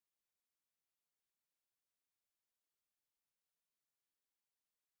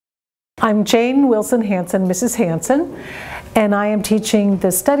I'm Jane Wilson Hanson, Mrs. Hanson, and I am teaching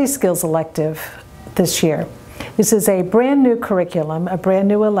the Study Skills elective this year. This is a brand new curriculum, a brand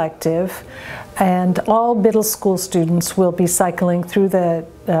new elective, and all middle school students will be cycling through the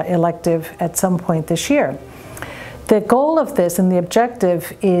elective at some point this year. The goal of this and the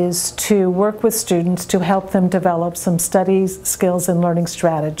objective is to work with students to help them develop some study skills and learning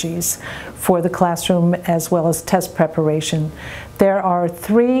strategies for the classroom as well as test preparation. There are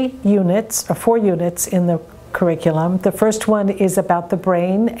 4 units in the curriculum. The first one is about the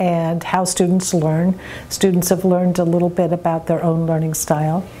brain and how students learn. Students have learned a little bit about their own learning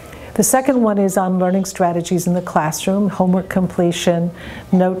style. The second one is on learning strategies in the classroom, homework completion,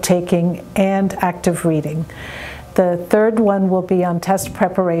 note-taking, and active reading. The third one will be on test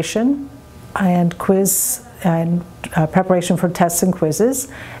preparation and quiz and preparation for tests and quizzes.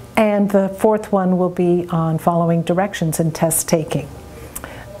 And the fourth one will be on following directions and test taking.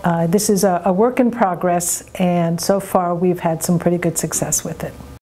 This is a work in progress, and so far we've had some pretty good success with it.